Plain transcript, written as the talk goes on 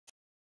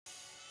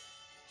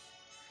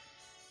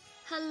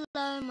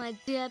Hello my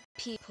dear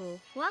people,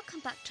 welcome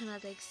back to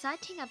another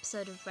exciting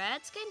episode of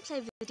Red's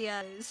Gameplay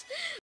Videos.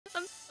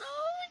 I'm so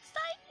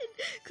excited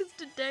because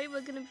today we're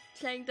going to be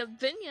playing the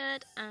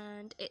Vineyard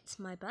and it's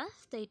my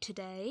birthday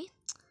today,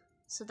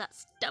 so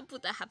that's double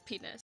the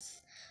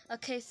happiness.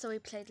 Okay, so we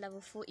played level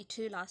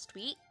 42 last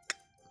week.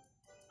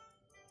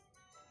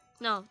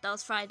 No, that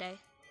was Friday.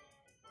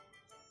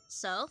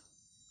 So,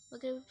 we're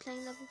going to be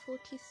playing level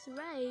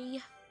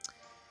 43.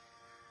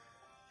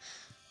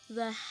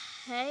 The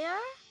hair?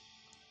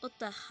 Or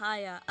the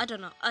higher? I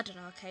don't know,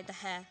 okay, the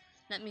hair.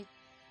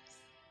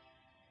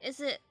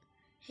 Is it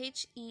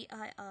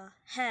H-E-I-R,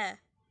 hair?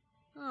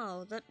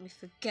 Oh, let me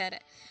forget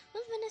it.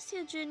 Will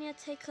Vinicius Jr.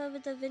 take over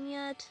the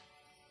vineyard?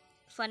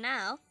 For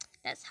now,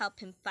 let's help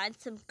him find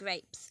some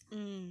grapes.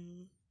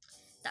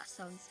 That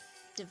sounds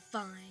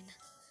divine.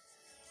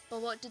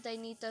 But what do they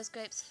need those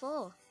grapes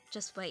for?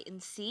 Just wait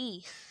and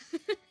see.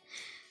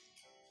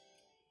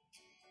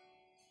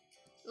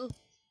 Ooh,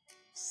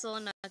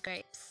 sauna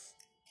grapes.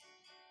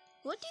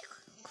 What do you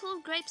call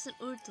grapes in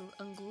Urdu?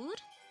 Angur?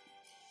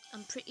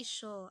 I'm pretty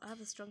sure. I have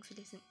a strong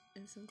feeling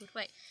in some good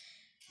way.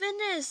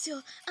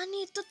 Vinicio, I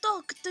need to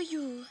talk to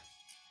you.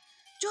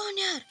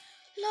 Junior,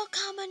 look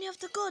how many of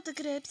the good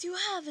grapes you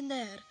have in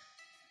there.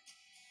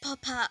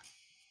 Papa,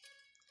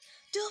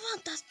 do you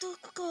want us to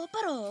go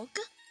broke?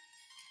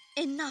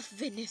 Enough,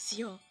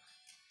 Vinicio.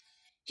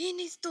 He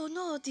needs to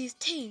know these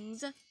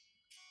things.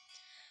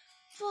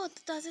 What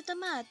does it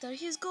matter?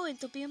 He's going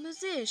to be a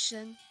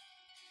musician.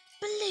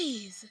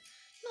 Please,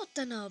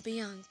 not now,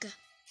 Bianca.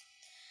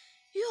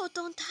 You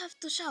don't have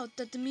to shout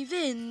at me,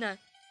 Vin. I'm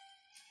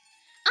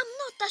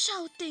not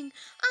shouting.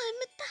 I'm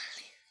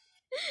Italian.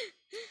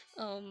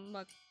 Oh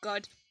my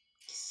god.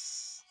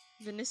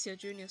 Vinicius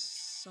Jr. is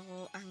so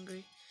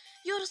angry.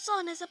 Your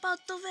son is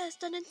about to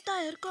waste an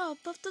entire crop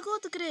of the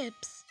good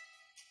grapes.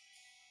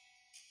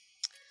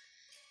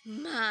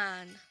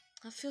 Man,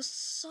 I feel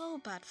so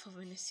bad for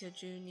Vinicius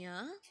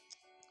Jr.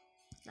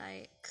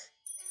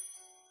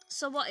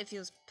 So what if he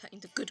was putting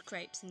the good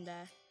grapes in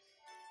there?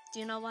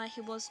 Do you know why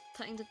he was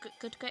putting the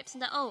good grapes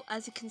in there? Oh,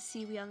 as you can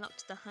see, we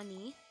unlocked the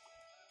honey.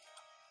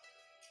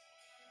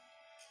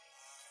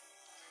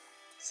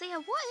 So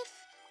yeah,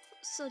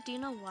 do you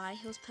know why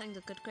he was putting the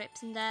good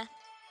grapes in there?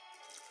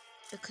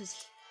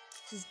 Because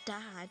his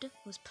dad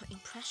was putting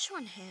pressure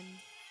on him.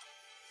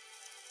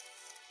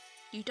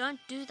 You don't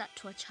do that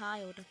to a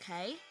child,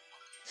 okay?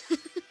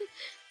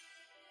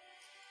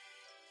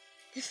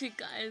 If you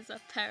guys are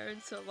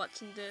parents who are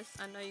watching this,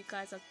 I know you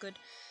guys are good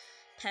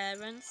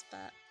parents,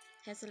 but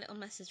here's a little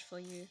message for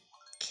you.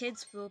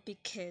 Kids will be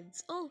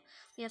kids. Oh,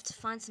 we have to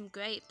find some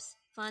grapes.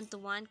 Find the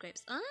wine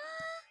grapes. What?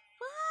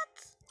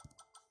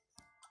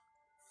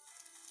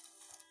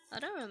 I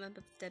don't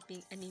remember there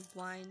being any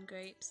wine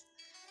grapes.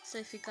 So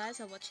if you guys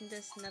are watching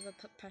this, never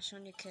put pressure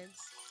on your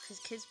kids, because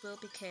kids will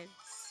be kids.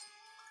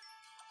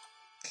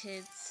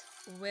 Kids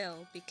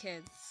will be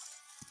kids.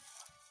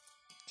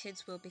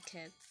 Kids will be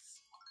kids.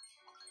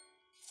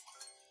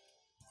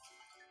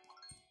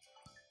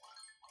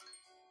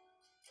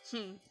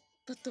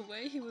 But the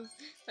way he was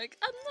like,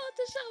 I'm not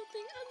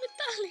shouting, I'm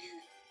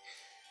Italian.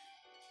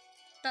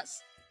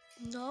 That's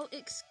no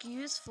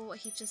excuse for what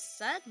he just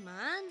said,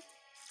 man.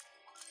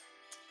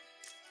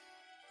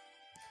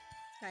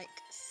 Like,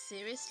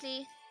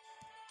 seriously?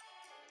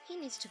 He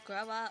needs to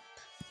grow up.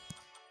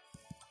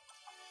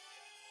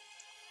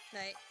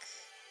 Like,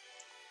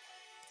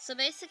 so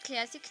basically,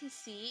 as you can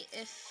see,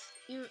 if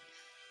you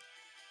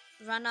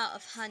run out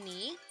of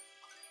honey,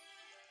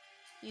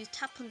 you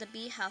tap on the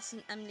bee house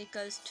and Emily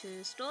goes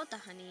to store the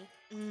honey.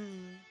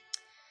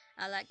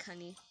 I like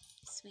honey.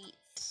 Sweet.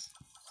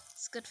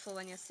 It's good for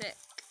when you're sick.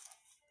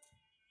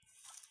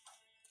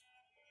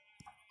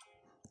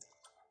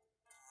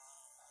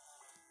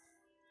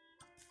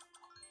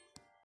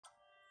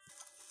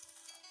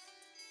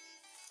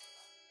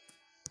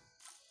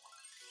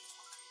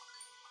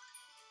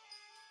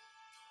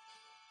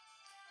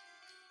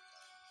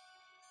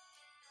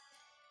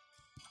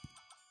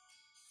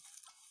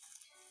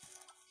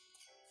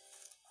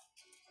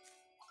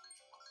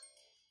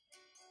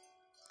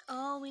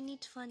 Oh, we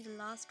need to find the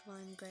last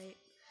wine grape.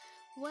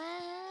 Where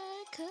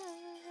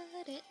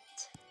could it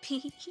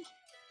be?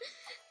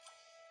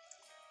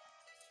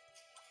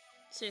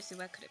 Seriously,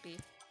 where could it be?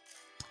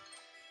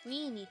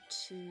 We need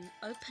to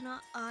open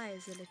our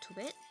eyes a little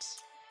bit,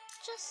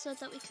 just so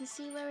that we can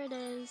see where it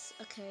is.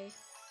 Okay,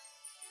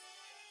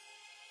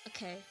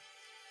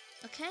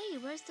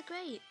 where's the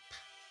grape?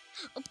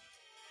 Oh,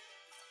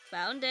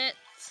 found it.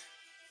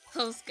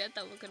 I was scared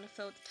that we're gonna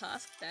fail the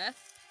task there.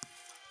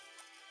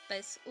 But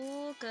it's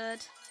all good.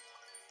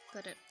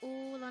 Got it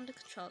all under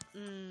control.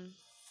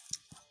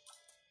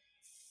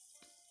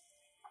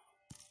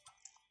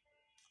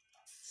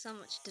 So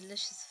much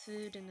delicious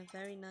food in a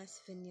very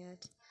nice vineyard.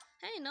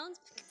 Hey, no one's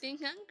being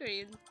hungry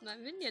in my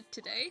vineyard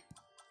today.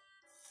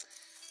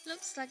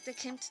 Looks like they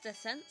came to their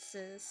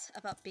senses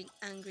about being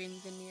angry in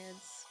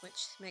vineyards,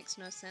 which makes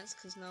no sense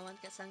because no one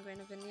gets angry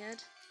in a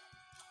vineyard.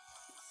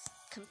 It's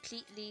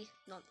completely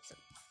nonsense.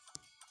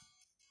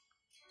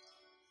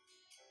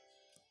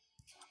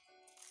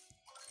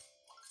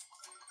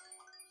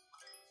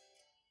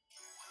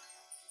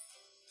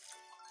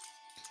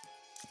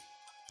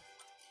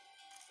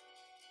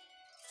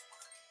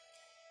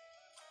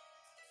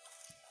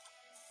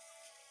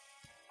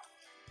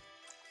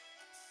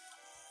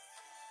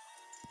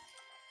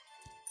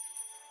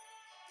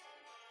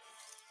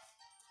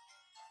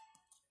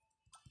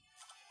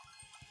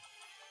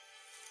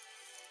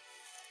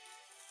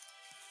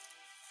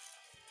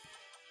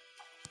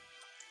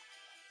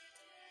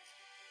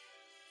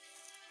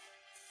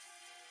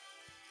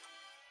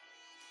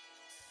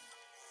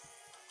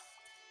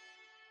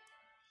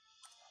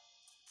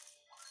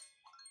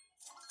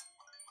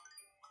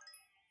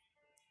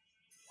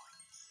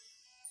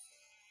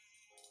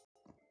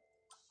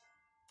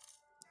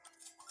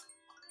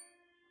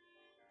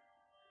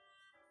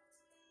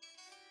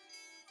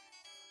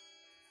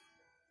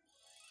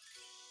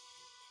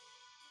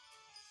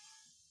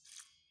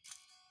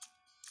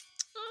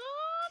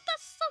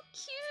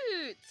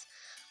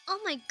 Oh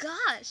my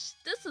gosh,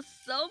 this is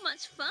so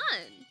much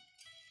fun!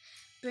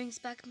 Brings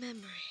back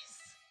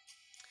memories.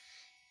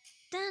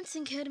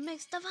 Dancing here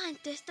makes the wine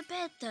taste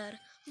better.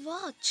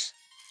 Watch!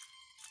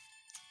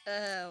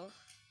 Oh,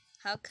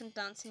 how can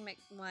dancing make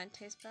wine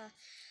taste better?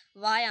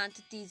 Why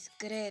aren't these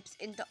grapes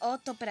in the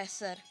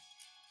autopresser?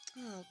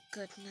 Oh,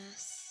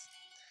 goodness.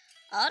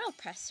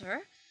 Autopresser?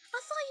 I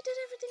thought you did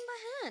everything by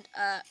hand.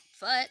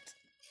 Foot.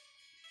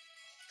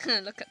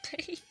 Look at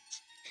Paige.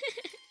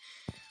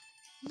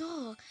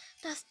 No,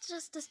 that's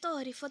just the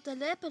story for the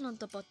label on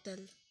the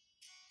bottle.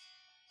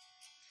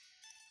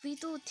 We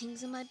do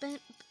things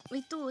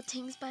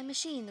by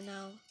machine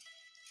now.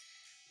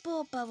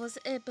 Papa was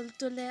able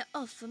to lay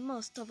off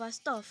most of our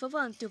stuff,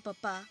 weren't you,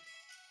 Papa?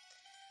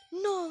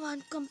 No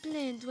one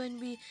complained when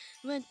we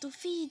went to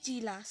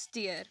Fiji last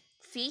year.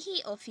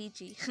 Fiji or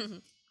Fiji?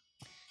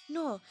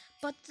 No,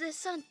 but they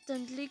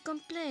certainly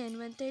complain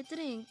when they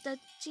drink the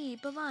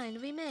cheap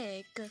wine we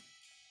make.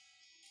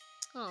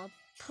 Oh,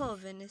 poor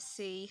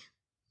Vinicio.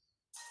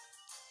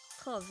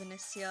 Poor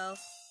Vinicio.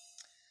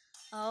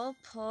 Oh,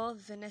 poor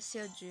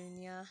Vinicio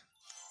Jr.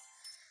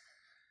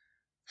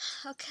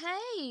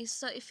 Okay,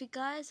 so if you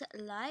guys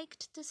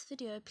liked this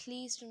video,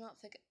 please do not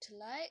forget to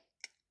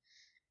like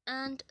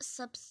and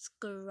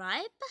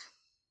subscribe.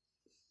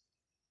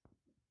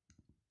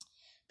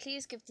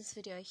 Please give this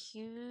video a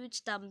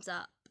huge thumbs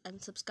up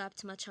and subscribe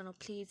to my channel,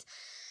 please.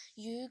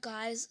 You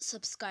guys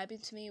subscribing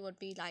to me would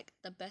be like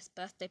the best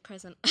birthday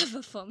present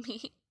ever for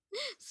me.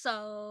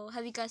 So,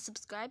 have you guys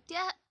subscribed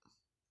yet?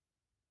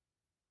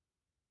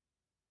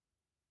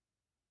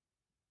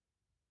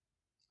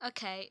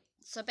 Okay,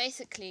 so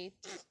basically,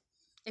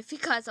 if you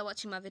guys are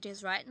watching my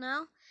videos right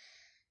now,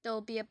 there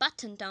will be a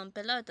button down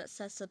below that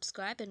says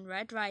subscribe in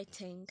red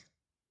writing.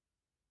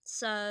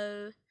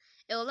 So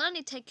it will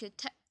only take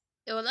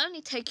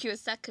you a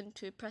second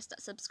to press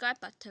that subscribe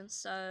button.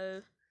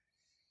 So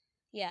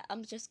yeah,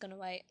 I'm just gonna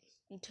wait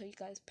until you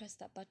guys press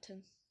that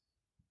button.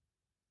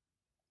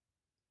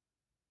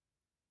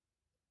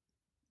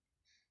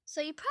 So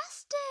you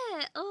pressed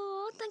it.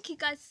 Oh, thank you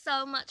guys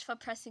so much for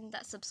pressing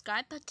that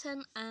subscribe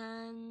button.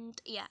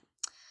 And yeah,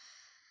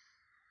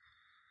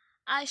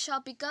 I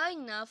shall be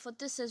going now, for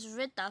this is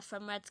Rita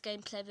from Red's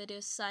Gameplay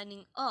Videos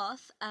signing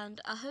off,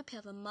 and I hope you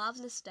have a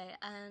marvelous day.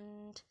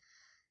 And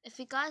if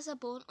you guys are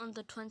born on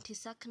the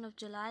 22nd of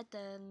July,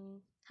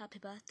 then happy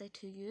birthday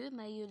to you.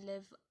 May you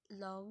live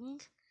long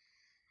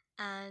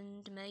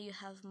and may you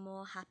have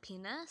more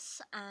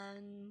happiness.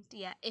 And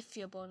yeah, if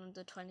you're born on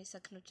the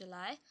 22nd of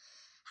July,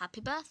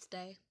 happy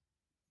birthday.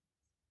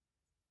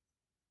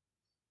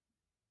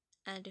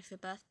 And if your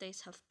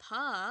birthdays have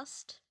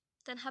passed,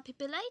 then happy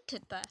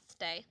belated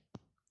birthday.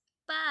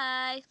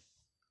 Bye.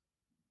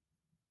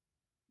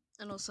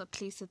 And also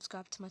please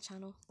subscribe to my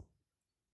channel.